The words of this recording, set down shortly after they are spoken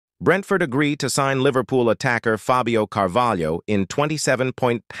Brentford agreed to sign Liverpool attacker Fábio Carvalho in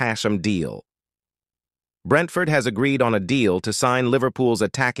 £27.5 deal. Brentford has agreed on a deal to sign Liverpool's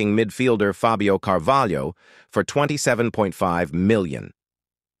attacking midfielder Fábio Carvalho for £27.5 million.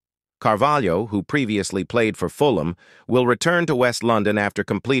 Carvalho, who previously played for Fulham, will return to West London after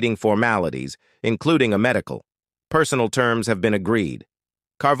completing formalities, including a medical. Personal terms have been agreed.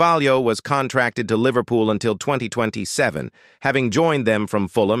 Carvalho was contracted to Liverpool until 2027, having joined them from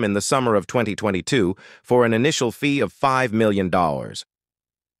Fulham in the summer of 2022 for an initial fee of $5 million.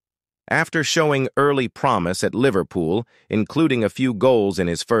 After showing early promise at Liverpool, including a few goals in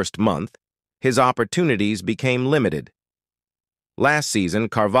his first month, his opportunities became limited. Last season,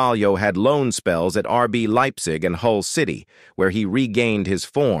 Carvalho had loan spells at RB Leipzig and Hull City, where he regained his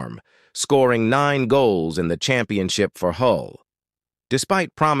form, scoring 9 goals in the championship for Hull.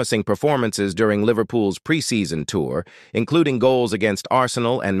 Despite promising performances during Liverpool's preseason tour, including goals against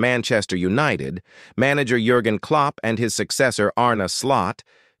Arsenal and Manchester United, manager Jurgen Klopp and his successor Arne Slot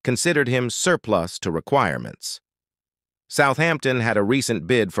considered him surplus to requirements. Southampton had a recent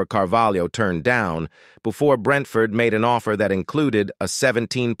bid for Carvalho turned down before Brentford made an offer that included a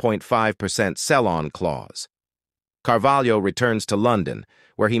 17.5% sell-on clause. Carvalho returns to London,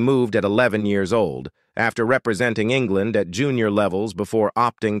 where he moved at 11 years old, after representing England at junior levels before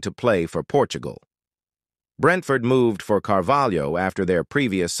opting to play for Portugal. Brentford moved for Carvalho after their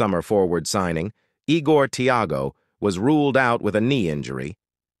previous summer forward signing, Igor Thiago, was ruled out with a knee injury,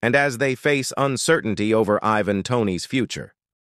 and as they face uncertainty over Ivan Toney's future.